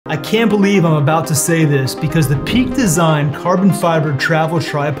I can't believe I'm about to say this because the Peak Design carbon fiber travel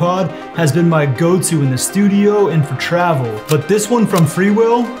tripod has been my go-to in the studio and for travel, but this one from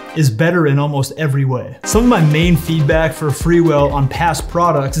Freewell is better in almost every way. Some of my main feedback for Freewell on past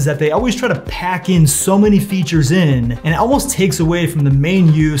products is that they always try to pack in so many features in, and it almost takes away from the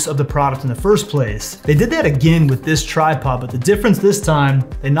main use of the product in the first place. They did that again with this tripod, but the difference this time,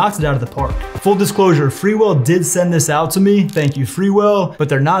 they knocked it out of the park. Full disclosure, Freewell did send this out to me, thank you Freewell, but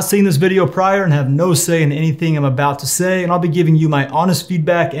they're not seeing this video prior and have no say in anything I'm about to say, and I'll be giving you my honest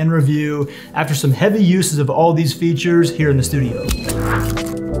feedback and review after some heavy uses of all these features here in the studio.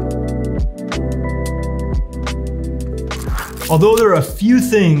 Although there are a few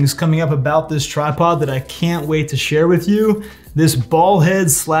things coming up about this tripod that I can't wait to share with you, this ball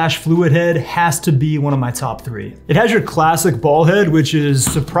head / fluid head has to be one of my top 3. It has your classic ball head, which is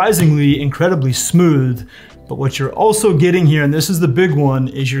surprisingly incredibly smooth, but what you're also getting here, and this is the big one,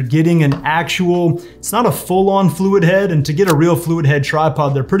 is you're getting an actual, it's not a full-on fluid head, and to get a real fluid head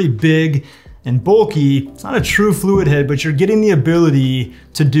tripod, they're pretty big and bulky. It's not a true fluid head, but you're getting the ability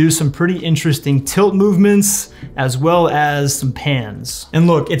to do some pretty interesting tilt movements as well as some pans. And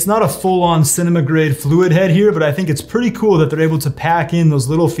look, it's not a full-on cinema grade fluid head here, but I think it's pretty cool that they're able to pack in those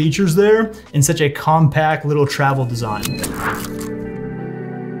little features there in such a compact little travel design.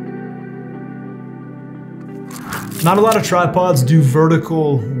 Not a lot of tripods do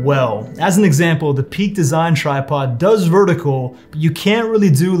vertical well. As an example, the Peak Design tripod does vertical, but you can't really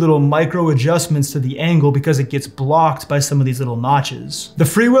do little micro adjustments to the angle because it gets blocked by some of these little notches. The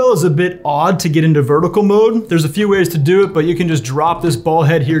Freewell is a bit odd to get into vertical mode. There's a few ways to do it, but you can just drop this ball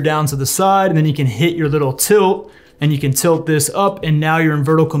head here down to the side, and then you can hit your little tilt, and you can tilt this up, and now you're in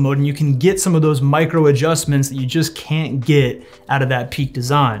vertical mode, and you can get some of those micro adjustments that you just can't get out of that Peak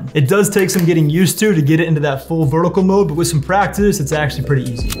Design. It does take some getting used to get it into that full vertical mode, but with some practice, it's actually pretty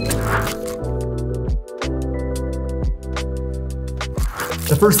easy.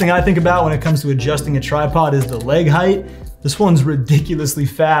 The first thing I think about when it comes to adjusting a tripod is the leg height. This one's ridiculously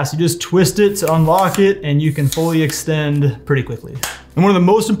fast. You just twist it to unlock it, and you can fully extend pretty quickly. And one of the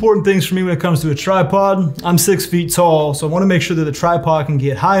most important things for me when it comes to a tripod, I'm 6 feet tall, so I wanna make sure that the tripod can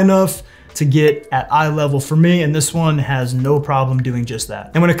get high enough to get at eye level for me, and this one has no problem doing just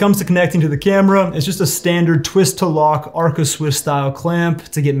that. And when it comes to connecting to the camera, it's just a standard twist to lock Arca Swiss style clamp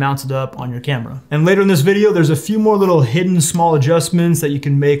to get mounted up on your camera. And later in this video, there's a few more little hidden small adjustments that you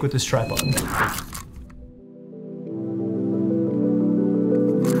can make with this tripod.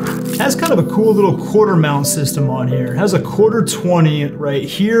 It has kind of a cool little quarter mount system on here. It has a 1/4-20 right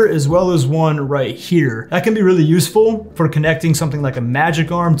here as well as one right here. That can be really useful for connecting something like a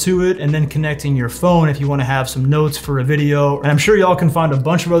magic arm to it and then connecting your phone if you want to have some notes for a video. And I'm sure y'all can find a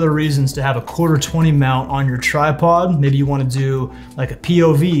bunch of other reasons to have a 1/4-20 mount on your tripod. Maybe you want to do like a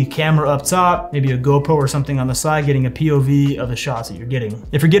POV camera up top, maybe a GoPro or something on the side, getting a POV of the shots that you're getting.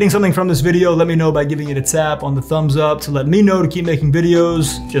 If you're getting something from this video, let me know by giving it a tap on the thumbs up to let me know to keep making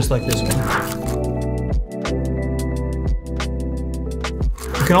videos just like this one.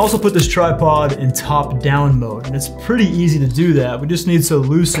 You can also put this tripod in top-down mode, and it's pretty easy to do that. We just need to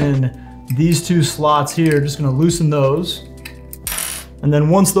loosen these 2 slots here. Just gonna loosen those. And then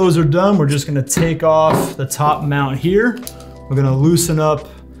once those are done, we're just gonna take off the top mount here. We're gonna loosen up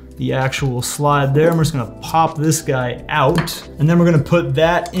the actual slide there. I'm just gonna pop this guy out, and then we're gonna put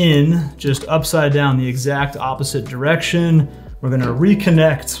that in just upside down, the exact opposite direction. We're gonna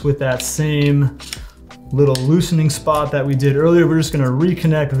reconnect with that same little loosening spot that we did earlier. We're just gonna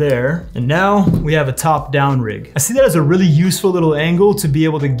reconnect there. And now we have a top-down rig. I see that as a really useful little angle to be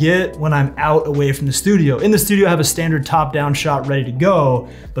able to get when I'm out away from the studio. In the studio, I have a standard top-down shot ready to go,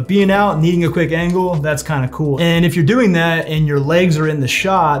 but being out, needing a quick angle, that's kind of cool. And if you're doing that and your legs are in the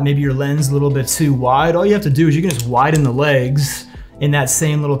shot, maybe your lens is a little bit too wide, all you have to do is you can just widen the legs in that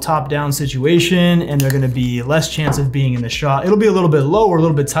same little top-down situation, and they're gonna be less chance of being in the shot. It'll be a little bit lower, a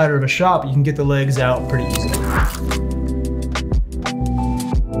little bit tighter of a shot, but you can get the legs out pretty easily.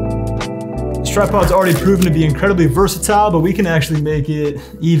 This tripod's already proven to be incredibly versatile, but we can actually make it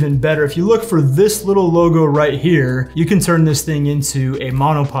even better. If you look for this little logo right here, you can turn this thing into a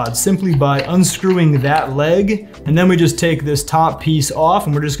monopod simply by unscrewing that leg, and then we just take this top piece off,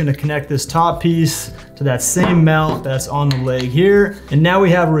 and we're just gonna connect this top piece to that same mount that's on the leg here. And now we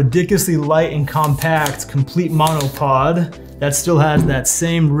have a ridiculously light and compact complete monopod that still has that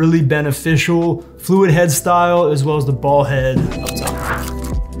same really beneficial fluid head style as well as the ball head up top.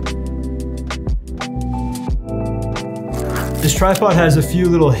 This tripod has a few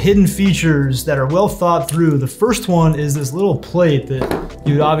little hidden features that are well thought through. The first one is this little plate that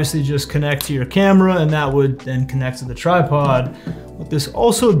you'd obviously just connect to your camera, and that would then connect to the tripod. What this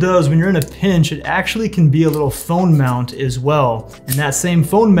also does when you're in a pinch, it actually can be a little phone mount as well. And that same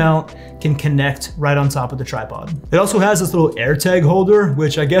phone mount can connect right on top of the tripod. It also has this little AirTag holder,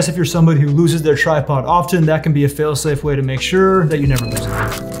 which I guess if you're somebody who loses their tripod often, that can be a fail-safe way to make sure that you never lose it.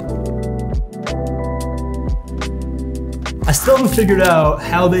 I still haven't figured out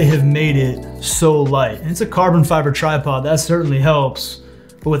how they have made it so light. And it's a carbon fiber tripod, that certainly helps.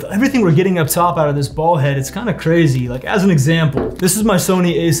 But with everything we're getting up top out of this ball head, it's kind of crazy. Like as an example, this is my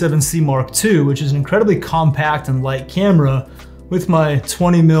Sony a7C Mark II, which is an incredibly compact and light camera with my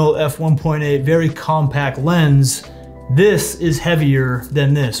 20mm f1.8 very compact lens. This is heavier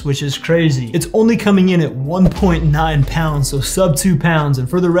than this, which is crazy. It's only coming in at 1.9 pounds, so sub 2 pounds. And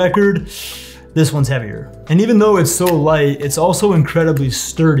for the record, this one's heavier. And even though it's so light, it's also incredibly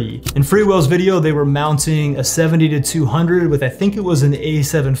sturdy. In Freewell's video, they were mounting a 70-200 with, I think it was an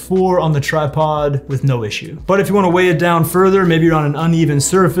A7 IV on the tripod with no issue. But if you wanna weigh it down further, maybe you're on an uneven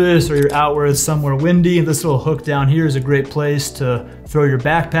surface or you're out where it's somewhere windy, this little hook down here is a great place to throw your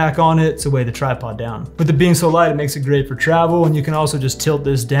backpack on it to weigh the tripod down. With it being so light, it makes it great for travel, and you can also just tilt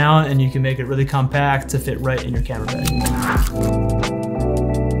this down and you can make it really compact to fit right in your camera bag.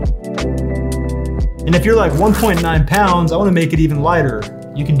 And if you're like 1.9 pounds, I wanna make it even lighter.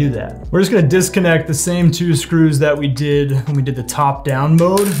 You can do that. We're just gonna disconnect the same 2 screws that we did when we did the top down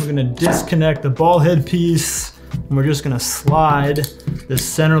mode. We're gonna disconnect the ball head piece, and we're just gonna slide the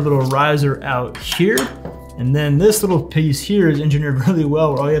center little riser out here. And then this little piece here is engineered really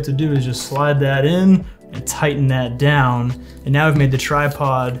well, where all you have to do is just slide that in and tighten that down. And now we've made the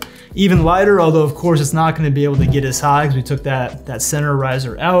tripod even lighter, although of course it's not gonna be able to get as high because we took that center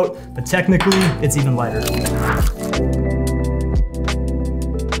riser out, but technically it's even lighter.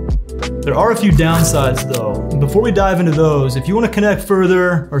 There are a few downsides though. Before we dive into those, if you want to connect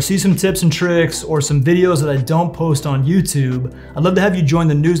further or see some tips and tricks or some videos that I don't post on YouTube, I'd love to have you join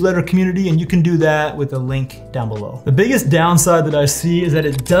the newsletter community, and you can do that with a link down below. The biggest downside that I see is that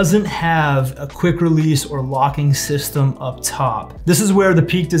it doesn't have a quick release or locking system up top. This is where the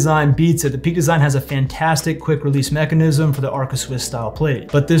Peak Design beats it. The Peak Design has a fantastic quick release mechanism for the Arca Swiss style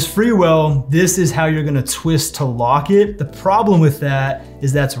plate. But this Freewell, this is how you're gonna twist to lock it. The problem with that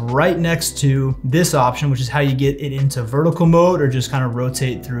is that's right next to this option, which is how you get it into vertical mode or just kind of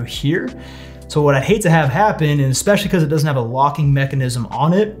rotate through here. So what I'd hate to have happen, and especially because it doesn't have a locking mechanism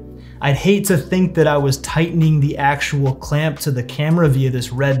on it, I'd hate to think that I was tightening the actual clamp to the camera via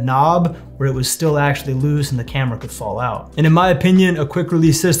this red knob where it was still actually loose and the camera could fall out. And in my opinion, a quick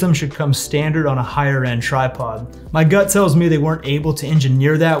release system should come standard on a higher end tripod. My gut tells me they weren't able to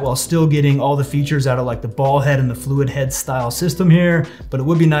engineer that while still getting all the features out of like the ball head and the fluid head style system here, but it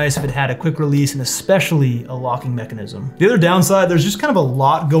would be nice if it had a quick release and especially a locking mechanism. The other downside, there's just kind of a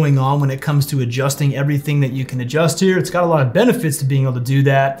lot going on when it comes to adjusting everything that you can adjust here. It's got a lot of benefits to being able to do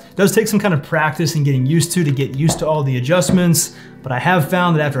that. It does take some kind of practice and getting used to all the adjustments, but I have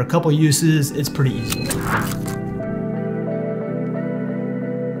found that after a couple uses, it's pretty easy.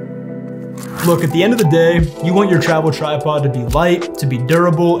 Look, at the end of the day, you want your travel tripod to be light, to be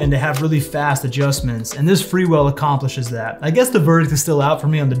durable, and to have really fast adjustments, and this Freewell accomplishes that. I guess the verdict is still out for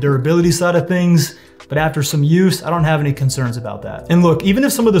me on the durability side of things, but after some use, I don't have any concerns about that. And look, even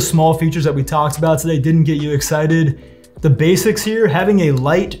if some of the small features that we talked about today didn't get you excited, the basics here, having a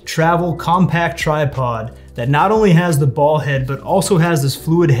light travel compact tripod that not only has the ball head, but also has this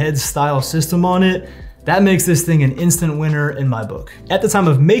fluid head style system on it, that makes this thing an instant winner in my book. At the time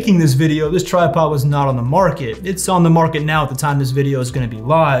of making this video, this tripod was not on the market. It's on the market now at the time this video is gonna be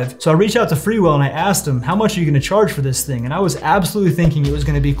live. So I reached out to Freewell and I asked them, how much are you gonna charge for this thing? And I was absolutely thinking it was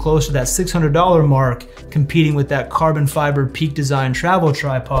gonna be close to that $600 mark, competing with that carbon fiber Peak Design travel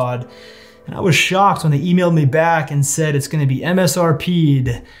tripod. And I was shocked when they emailed me back and said it's gonna be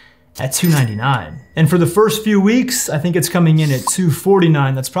MSRP'd at $299. And for the first few weeks, I think it's coming in at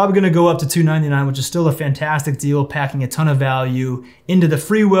 $249. That's probably gonna go up to $299, which is still a fantastic deal, packing a ton of value into the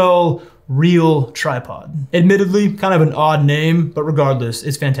Freewell Real Tripod. Admittedly, kind of an odd name, but regardless,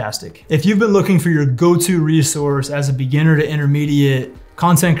 it's fantastic. If you've been looking for your go-to resource as a beginner to intermediate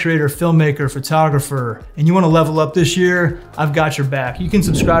content creator, filmmaker, photographer, and you wanna level up this year, I've got your back. You can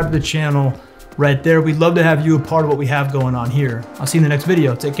subscribe to the channel right there. We'd love to have you a part of what we have going on here. I'll see you in the next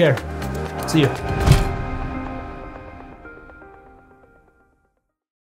video. Take care. See you.